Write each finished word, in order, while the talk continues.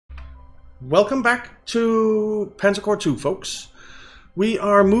Welcome back to Panzer Corps 2, folks. We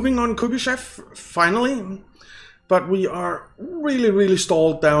are moving on Kuybyshev, finally, but we are really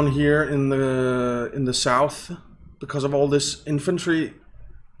stalled down here in the south because of all this infantry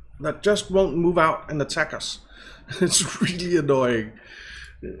that just won't move out and attack us. It's really annoying.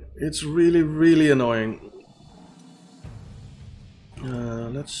 It's really annoying.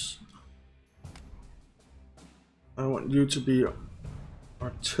 I want you to be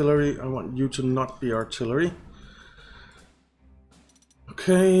artillery. I want you to not be artillery.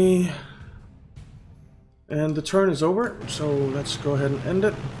 Okay. And the turn is over, so let's go ahead and end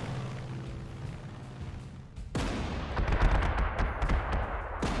it.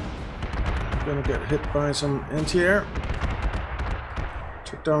 I'm gonna get hit by some anti-air.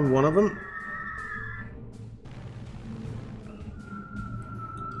 Took down one of them.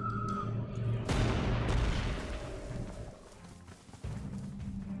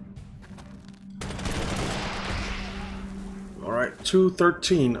 Alright,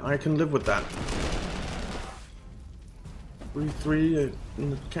 213. I can live with that. 3-3.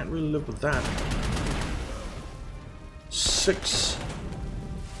 I can't really live with that. 6-1.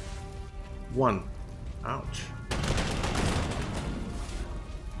 Ouch.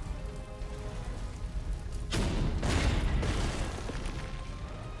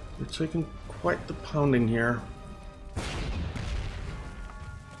 We're taking quite the pounding here.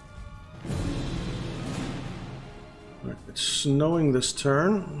 Right, it's snowing this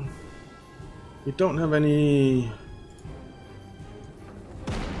turn. We don't have anything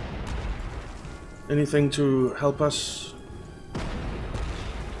to help us.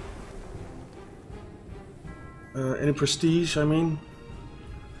 Any prestige, I mean.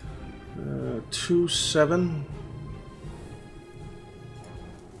 2-7.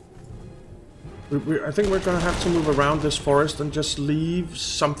 I think we're gonna have to move around this forest and just leave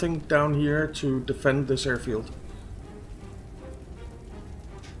something down here to defend this airfield.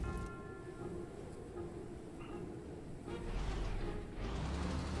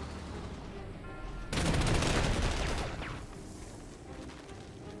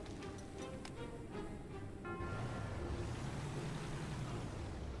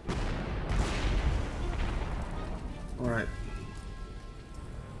 Alright.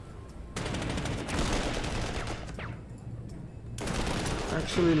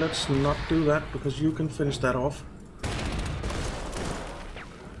 Actually, let's not do that, because you can finish that off.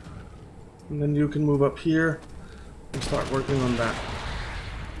 And then you can move up here and start working on that.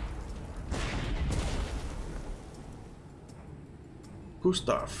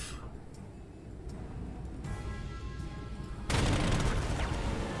 Gustav.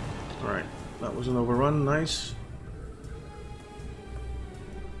 Alright, that was an overrun, nice.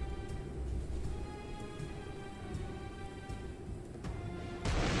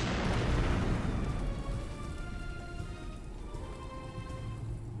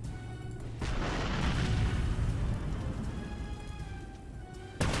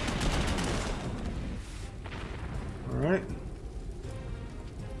 Alright.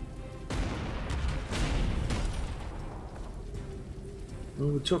 Well,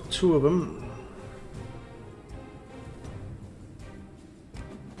 we took two of them.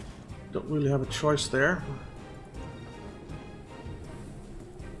 Don't really have a choice there.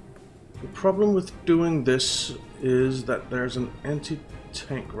 The problem with doing this is that there's an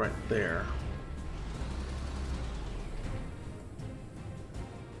anti-tank right there.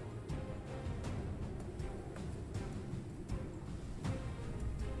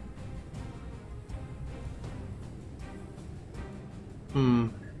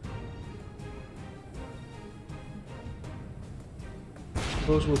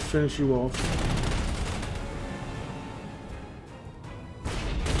 Suppose we'll finish you off.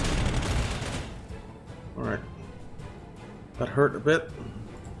 Alright. That hurt a bit.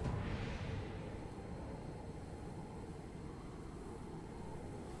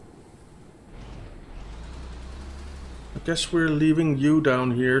 I guess we're leaving you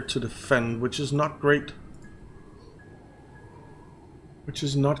down here to defend, which is not great. Which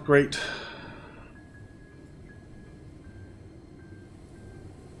is not great.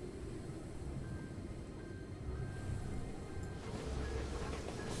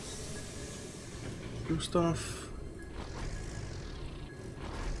 Stuff.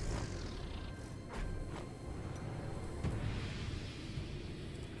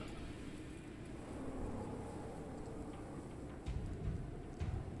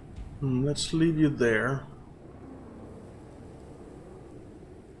 Let's leave you there.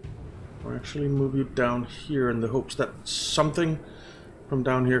 Or actually move you down here in the hopes that something from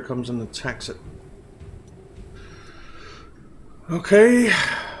down here comes and attacks it. Okay.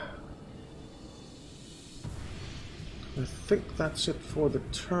 think that's it for the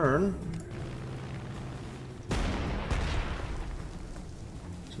turn.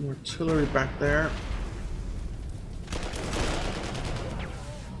 Some artillery back there.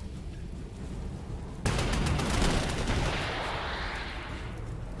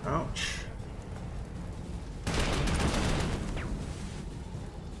 Ouch.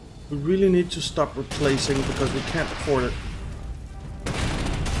 We really need to stop replacing because we can't afford it.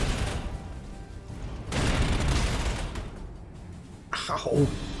 Ow.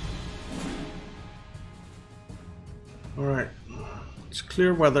 Alright. It's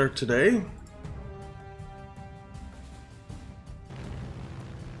clear weather today.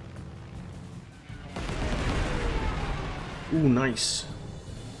 Ooh, nice.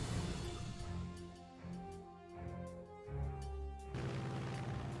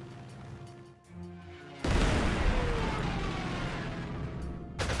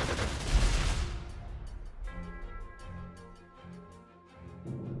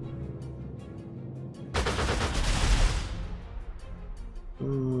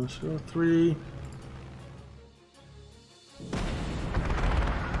 So 3.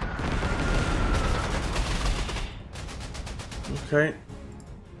 Okay.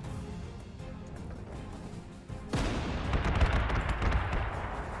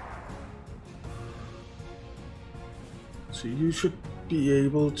 So you should be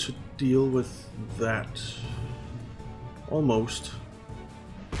able to deal with that. Almost.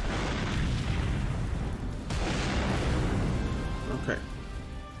 Okay.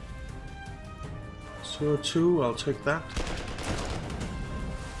 02, I'll take that.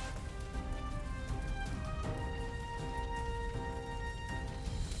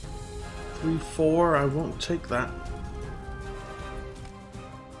 3, 4, I won't take that.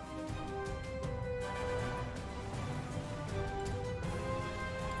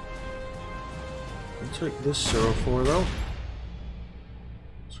 I'll take this 04 though.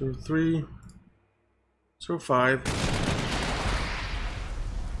 03, 05.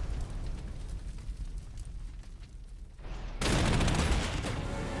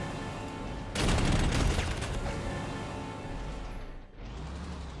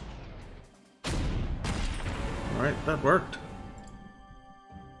 Alright, that worked.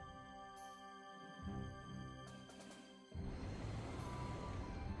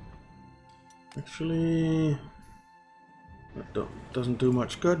 Actually, that doesn't do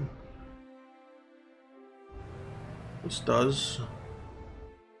much good. This does.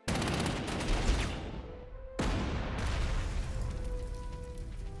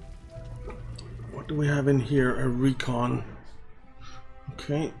 What do we have in here? A recon.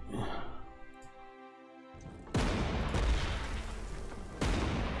 Okay.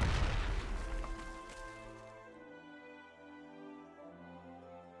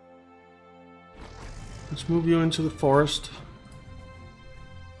 Let's move you into the forest.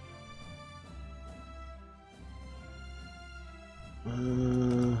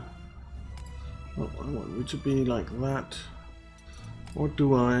 Well, I want you to be like that. Or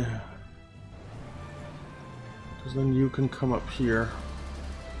do I? Because then you can come up here.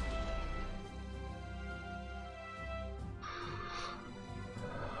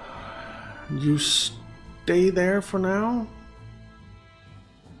 You stay there for now,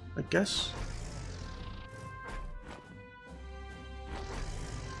 I guess.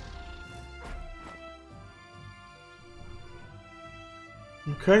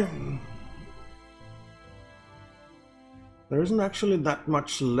 Okay. There isn't actually that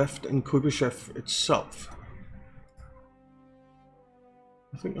much left in Kuybyshev itself.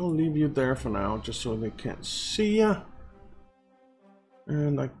 I think I'll leave you there for now, just so they can't see ya.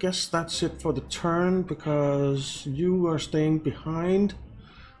 And I guess that's it for the turn, because you are staying behind.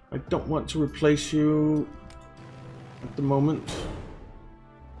 I don't want to replace you at the moment.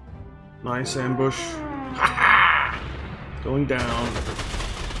 Nice ambush. Going down.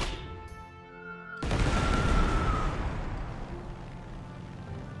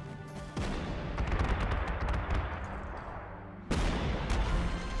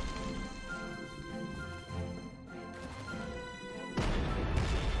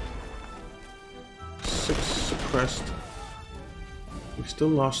 Suppressed. We still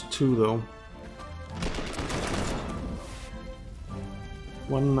lost 2 though.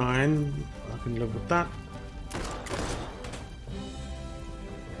 1-9. I can live with that.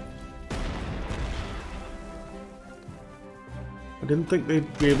 I didn't think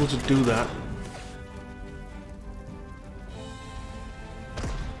they'd be able to do that.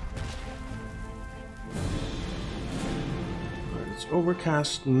 Right, it's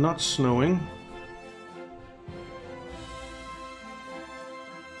overcast, not snowing.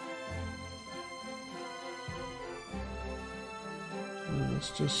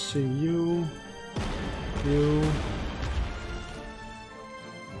 Let's just see you. You.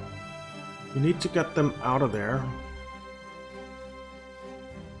 We need to get them out of there.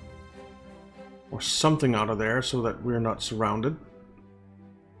 Or something out of there so that we're not surrounded.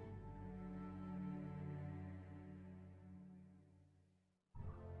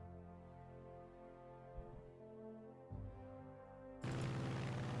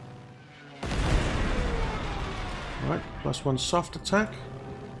 Alright, +1 soft attack.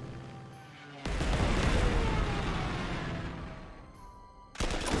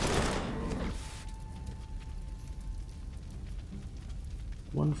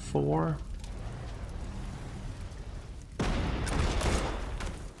 One 4.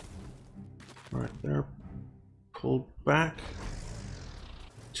 Alright, they're pulled back.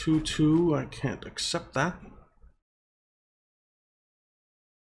 2-2, I can't accept that.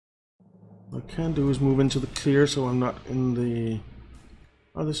 What I can do is move into the clear so I'm not in the...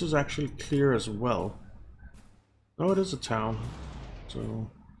 Oh, this is actually clear as well. Oh, it is a town. So,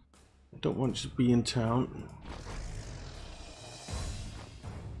 I don't want to be in town.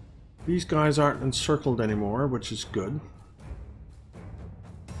 These guys aren't encircled anymore, which is good.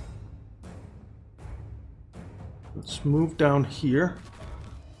 Let's move down here.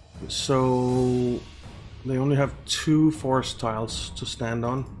 So they only have 2 forest tiles to stand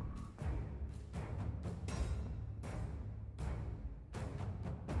on.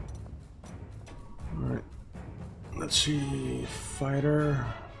 Alright. Let's see. Fighter.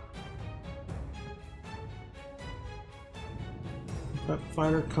 If that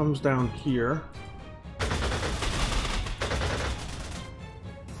fighter comes down here,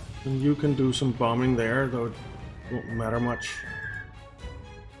 then you can do some bombing there, though it won't matter much.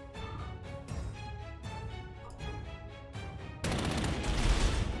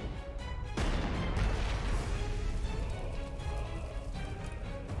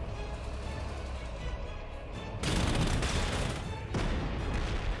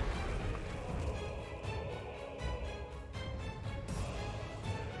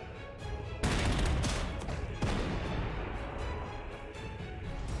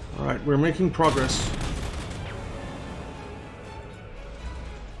 Alright, we're making progress.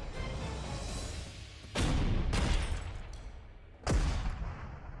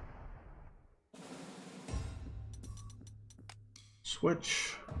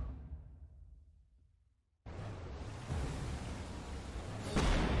 Switch.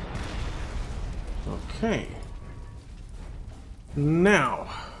 Okay. Now.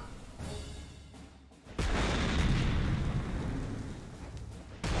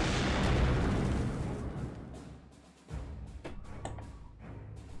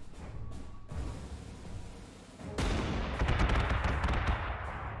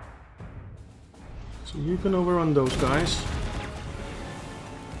 So you can overrun those guys.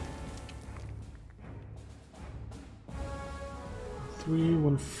 Three,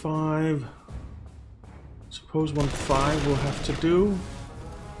 1, 5. Suppose 1, 5 will have to do.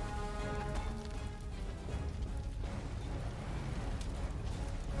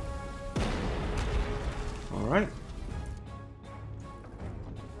 All right.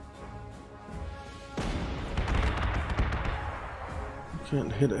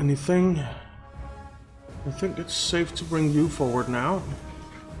 Can't hit anything. I think it's safe to bring you forward now.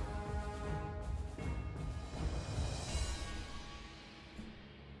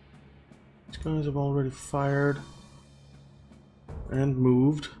 These guys have already fired and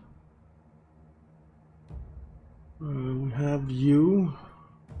moved. We have you.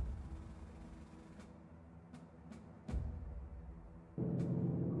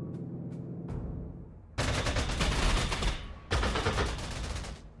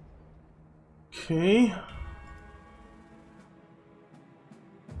 Okay.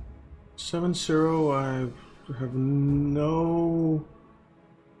 7-0, I have no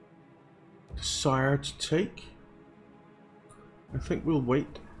desire to take. I think we'll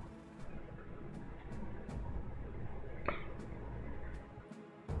wait.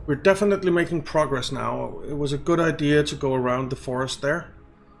 We're definitely making progress now. It was a good idea to go around the forest there.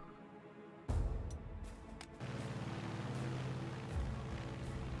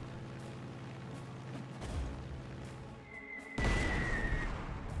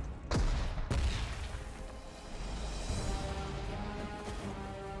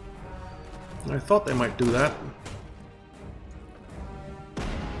 I thought they might do that.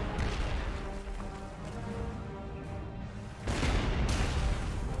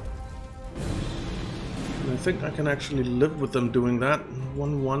 And I think I can actually live with them doing that.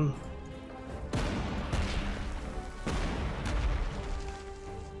 1-1.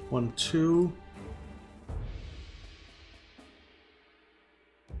 1-2.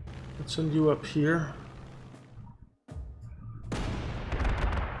 Send you up here.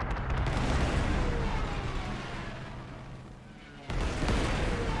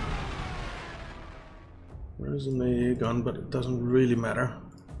 There's an AA gun, but it doesn't really matter.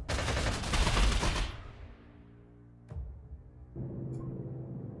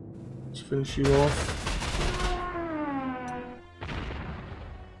 Let's finish you off.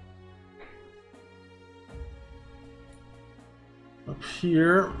 Up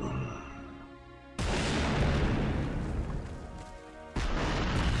here.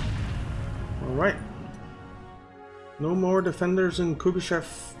 Alright. No more defenders in Kuybyshev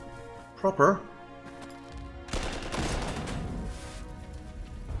proper.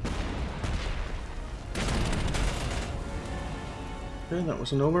 Okay, that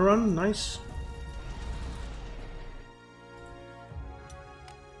was an overrun. Nice.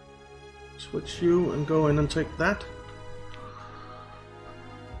 Switch you and go in and take that.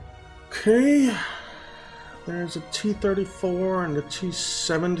 Okay. There's a T-34 and a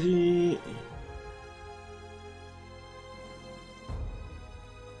T-70.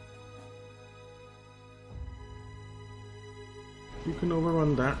 You can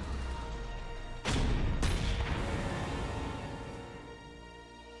overrun that.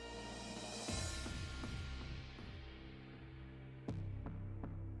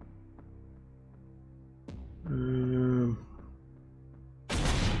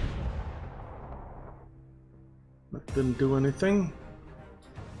 That didn't do anything.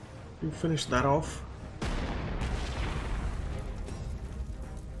 You finish that off.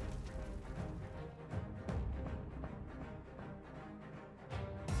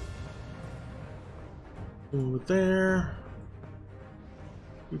 Over there.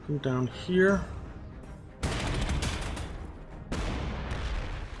 You come down here.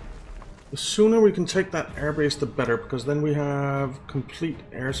 The sooner we can take that airbase, the better, because then we have complete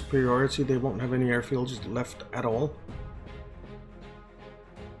air superiority. They won't have any airfields left at all.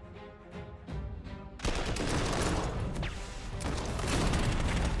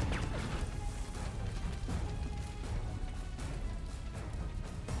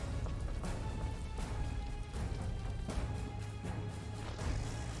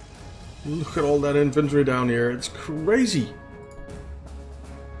 Look at all that infantry down here, it's crazy!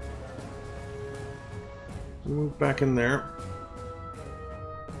 Move back in there.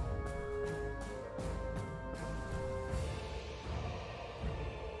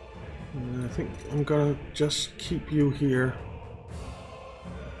 And I think I'm gonna just keep you here.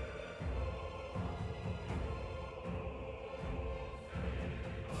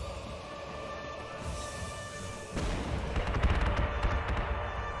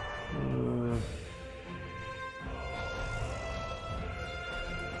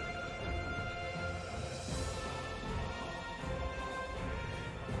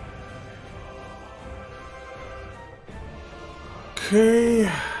 Okay.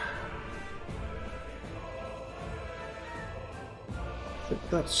 I think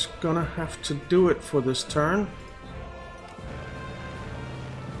that's gonna have to do it for this turn.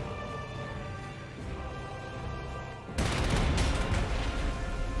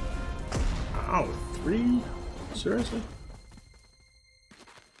 Ow, 3? Seriously?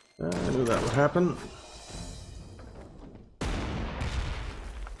 I knew that would happen.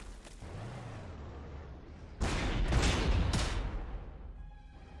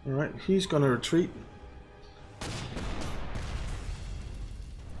 Alright, he's gonna retreat.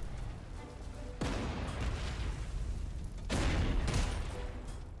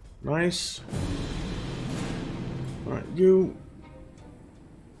 Nice. Alright, you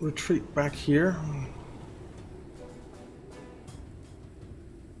retreat back here.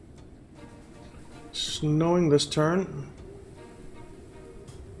 Snowing this turn.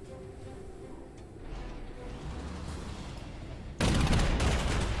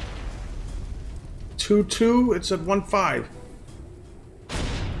 Two, it's at 1-5.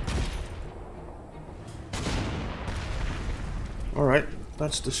 Alright,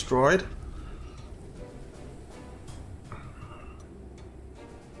 that's destroyed.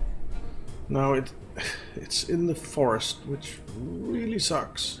 Now it's in the forest, which really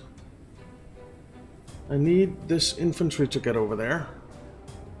sucks. I need this infantry to get over there.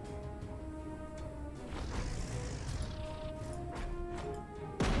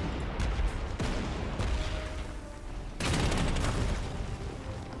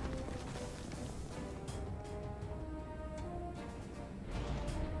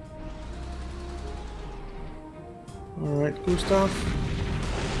 Alright, Gustav.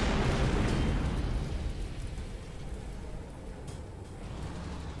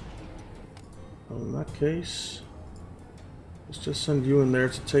 In that case, let's just send you in there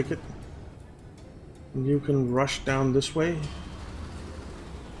to take it. And you can rush down this way.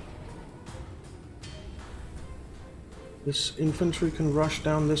 This infantry can rush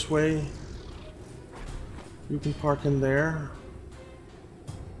down this way. You can park in there.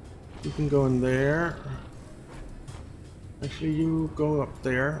 You can go in there. Actually, you go up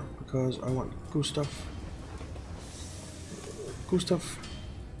there because I want Gustav. Gustav,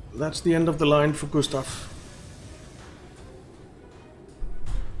 that's the end of the line for Gustav.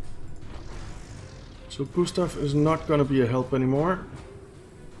 So Gustav is not going to be a help anymore.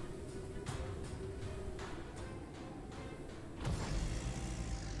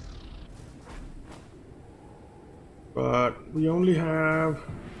 But we only have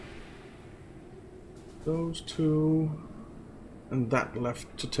those two and that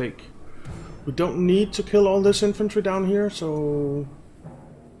left to take. We don't need to kill all this infantry down here, so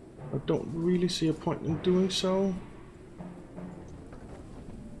I don't really see a point in doing so.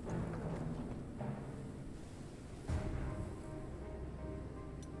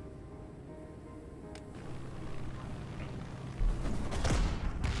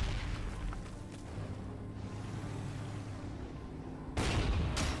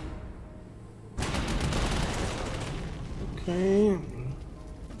 Okay,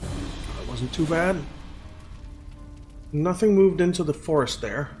 that wasn't too bad. Nothing moved into the forest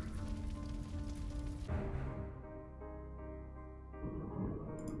there.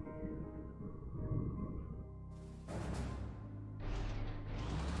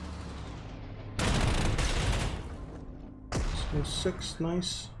 So 6,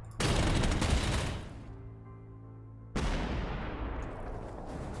 nice.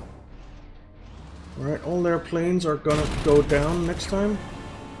 Alright, all their planes are gonna go down next time.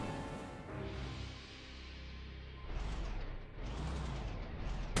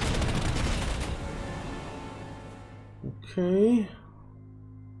 Okay.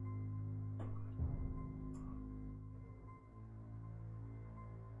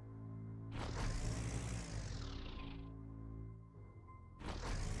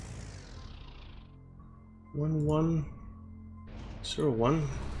 One, 1, 0, 1.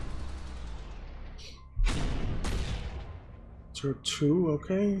 0, 2,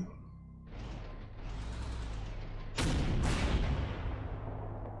 okay.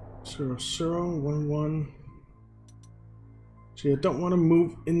 Zero, 0, 1, 1. See, I don't want to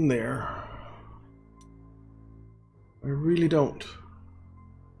move in there. I really don't.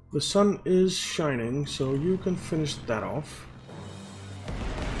 The sun is shining, so you can finish that off.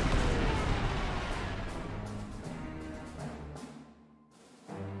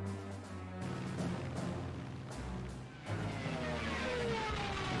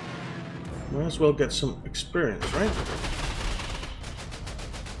 Might as well get some experience, right?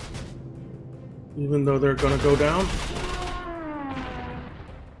 Even though they're gonna go down.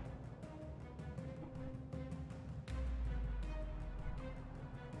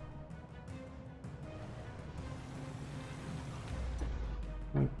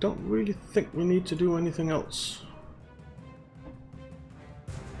 I don't really think we need to do anything else.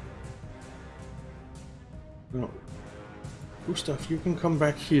 No. Gustav, you can come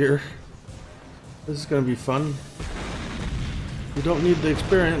back here. This is gonna be fun. You don't need the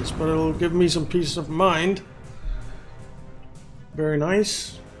experience, but it'll give me some peace of mind. Very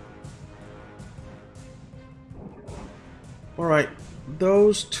nice. Alright,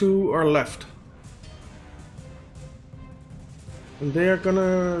 those two are left. And they are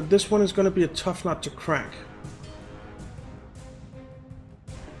gonna... this one is gonna be a tough nut to crack.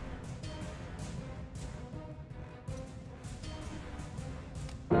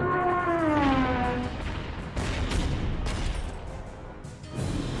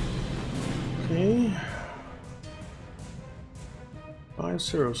 Okay.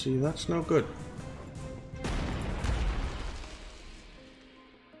 5-0, see, that's no good.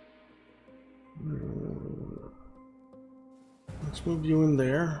 Let's move you in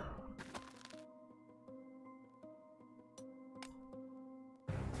there.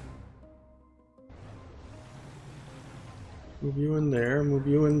 Move you in there, move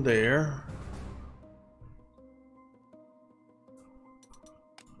you in there.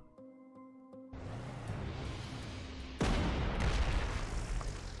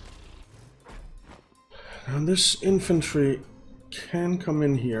 Now this infantry can come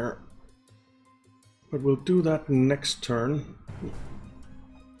in here, but we'll do that next turn.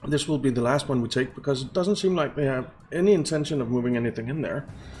 This will be the last one we take, because it doesn't seem like they have any intention of moving anything in there.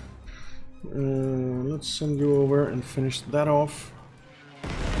 Let's send you over and finish that off.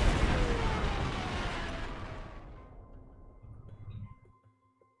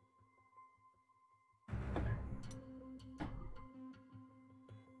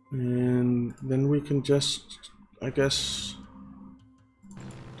 And then we can just, I guess,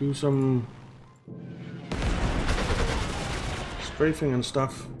 do some strafing and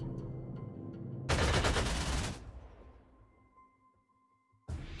stuff.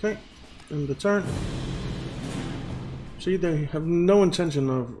 Okay, end the turn. See, they have no intention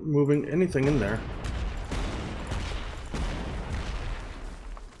of moving anything in there.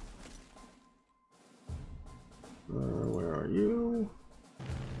 Where are you?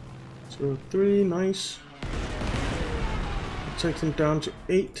 03, nice. Take them down to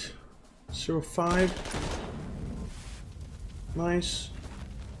 8. 05. Nice.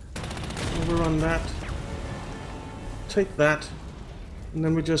 Overrun that. Take that. And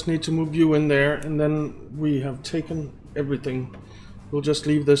then we just need to move you in there, and then we have taken everything. We'll just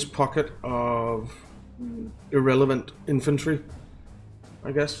leave this pocket of irrelevant infantry,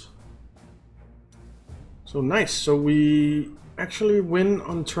 I guess. So nice. So we actually win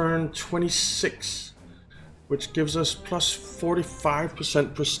on turn 26, which gives us plus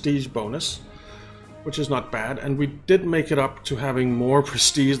 45% prestige bonus, which is not bad. And we did make it up to having more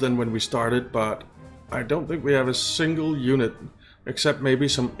prestige than when we started, but I don't think we have a single unit, except maybe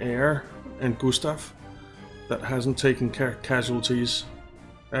some air and Gustav, that hasn't taken casualties,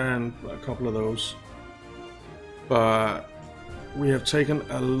 and a couple of those. But we have taken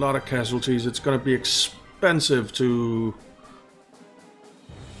a lot of casualties. It's going to be expensive to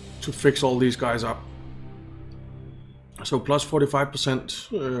fix all these guys up. So plus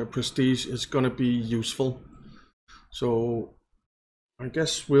 45% prestige is going to be useful. So I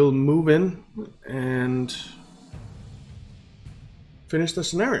guess we'll move in and finish the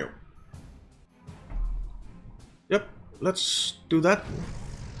scenario. Yep, let's do that.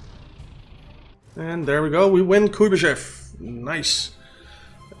 And there we go, we win Kuybyshev. Nice.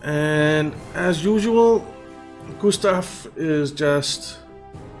 And as usual, Gustav is just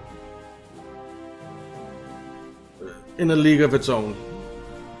in a league of its own.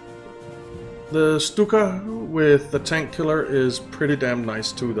 The Stuka with the tank killer is pretty damn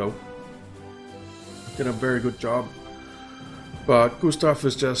nice too, though. Did a very good job. But Gustav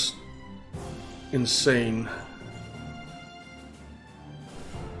is just insane.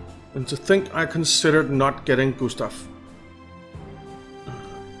 And to think I considered not getting Gustav.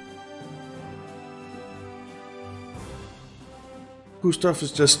 Gustav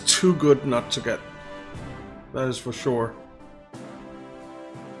is just too good not to get. That is for sure.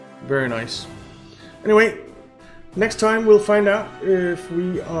 Very nice. Anyway, next time we'll find out if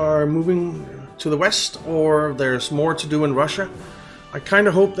we are moving to the west or there's more to do in Russia. I kind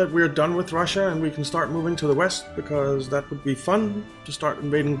of hope that we're done with Russia and we can start moving to the west, because that would be fun to start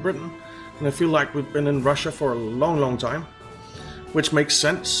invading Britain. And I feel like we've been in Russia for a long time, which makes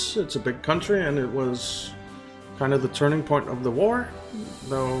sense. It's a big country and it was kind of the turning point of the war,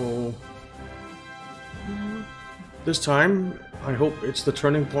 though this time I hope it's the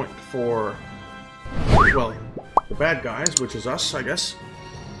turning point for, well, the bad guys, which is us, I guess.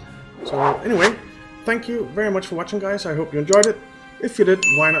 So anyway, thank you very much for watching, guys. I hope you enjoyed it. If you did,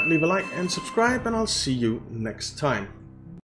 why not leave a like and subscribe, and I'll see you next time.